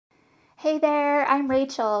Hey there, I'm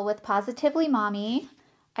Rachel with Positively Mommy.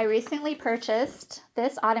 I recently purchased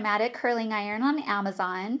this automatic curling iron on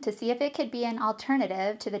Amazon to see if it could be an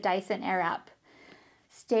alternative to the Dyson Airwrap.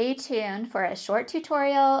 Stay tuned for a short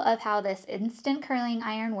tutorial of how this instant curling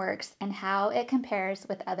iron works and how it compares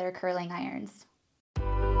with other curling irons.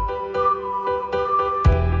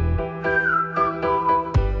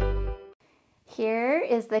 Here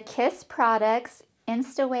is the Kiss Products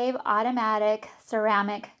Instawave Automatic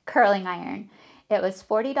Ceramic Curling Iron. It was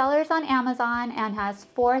 $40 on Amazon and has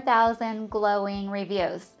 4,000 glowing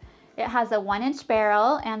reviews. It has a 1-inch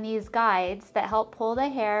barrel and these guides that help pull the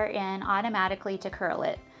hair in automatically to curl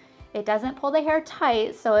it. It doesn't pull the hair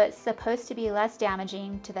tight, so it's supposed to be less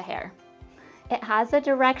damaging to the hair. It has a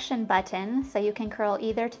direction button, so you can curl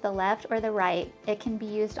either to the left or the right. It can be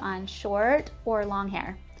used on short or long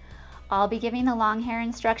hair. I'll be giving the long hair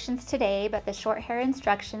instructions today, but the short hair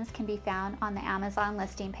instructions can be found on the Amazon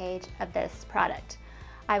listing page of this product.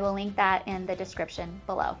 I will link that in the description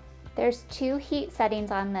below. There's 2 heat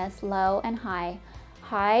settings on this, low and high.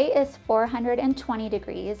 High is 420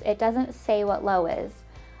 degrees. It doesn't say what low is.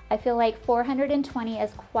 I feel like 420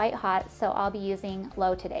 is quite hot, so I'll be using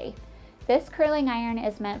low today. This curling iron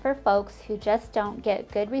is meant for folks who just don't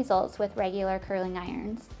get good results with regular curling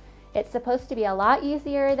irons. It's supposed to be a lot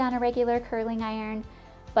easier than a regular curling iron,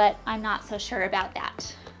 but I'm not so sure about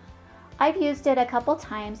that. I've used it a couple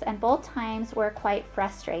times and both times were quite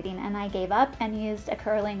frustrating, and I gave up and used a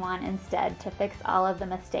curling wand instead to fix all of the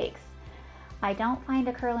mistakes. I don't find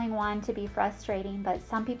a curling wand to be frustrating, but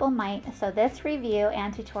some people might, so this review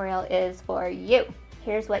and tutorial is for you.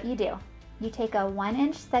 Here's what you do. You take a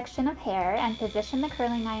 1-inch section of hair and position the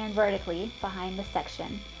curling iron vertically behind the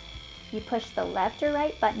section. You push the left or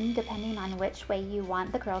right button depending on which way you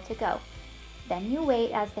want the curl to go. Then you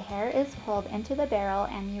wait as the hair is pulled into the barrel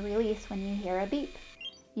and you release when you hear a beep.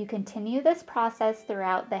 You continue this process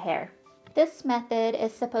throughout the hair. This method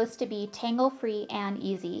is supposed to be tangle-free and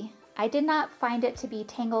easy. I did not find it to be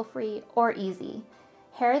tangle-free or easy.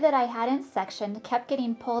 Hair that I hadn't sectioned kept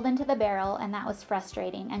getting pulled into the barrel, and that was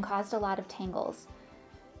frustrating and caused a lot of tangles.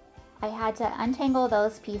 I had to untangle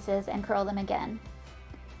those pieces and curl them again.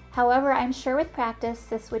 However, I'm sure with practice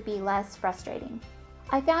this would be less frustrating.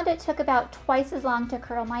 I found it took about twice as long to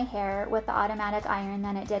curl my hair with the automatic iron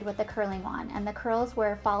than it did with the curling wand, and the curls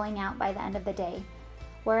were falling out by the end of the day,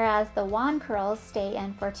 whereas the wand curls stay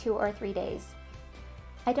in for 2 or 3 days.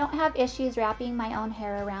 I don't have issues wrapping my own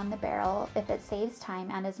hair around the barrel if it saves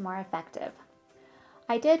time and is more effective.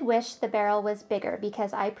 I did wish the barrel was bigger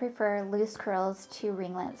because I prefer loose curls to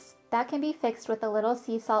ringlets. That can be fixed with a little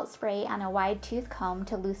sea salt spray and a wide tooth comb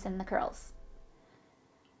to loosen the curls.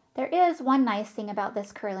 There is one nice thing about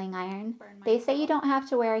this curling iron. They say you don't have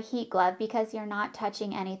to wear a heat glove because you're not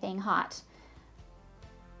touching anything hot.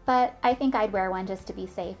 But I think I'd wear one just to be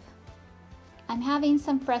safe. I'm having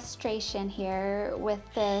some frustration here with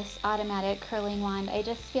this automatic curling wand. I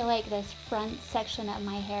just feel like this front section of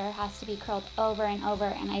my hair has to be curled over and over,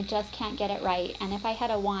 and I just can't get it right. And if I had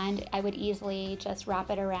a wand, I would easily just wrap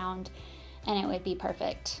it around and it would be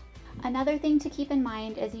perfect. Another thing to keep in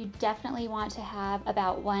mind is you definitely want to have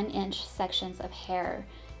about 1-inch sections of hair.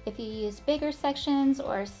 If you use bigger sections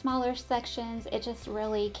or smaller sections, it just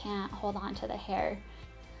really can't hold on to the hair.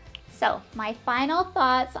 So my final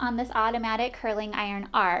thoughts on this automatic curling iron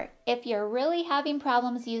are, if you're really having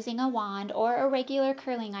problems using a wand or a regular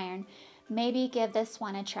curling iron, maybe give this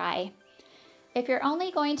one a try. If you're only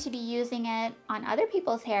going to be using it on other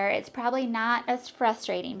people's hair, it's probably not as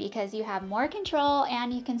frustrating because you have more control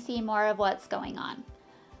and you can see more of what's going on.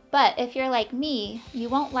 But if you're like me, you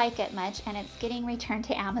won't like it much and it's getting returned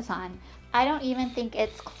to Amazon. I don't even think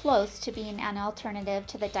it's close to being an alternative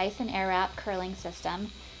to the Dyson Airwrap curling system.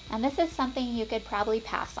 And this is something you could probably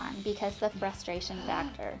pass on because the frustration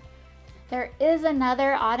factor. There is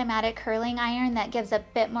another automatic curling iron that gives a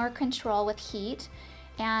bit more control with heat,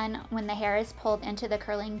 and when the hair is pulled into the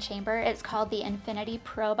curling chamber, it's called the Infinity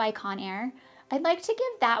Pro by Conair. I'd like to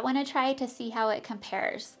give that one a try to see how it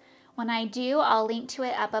compares. When I do, I'll link to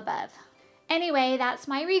it up above. Anyway, that's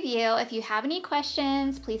my review. If you have any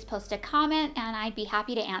questions, please post a comment and I'd be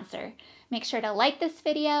happy to answer. Make sure to like this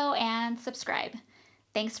video and subscribe.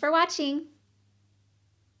 Thanks for watching.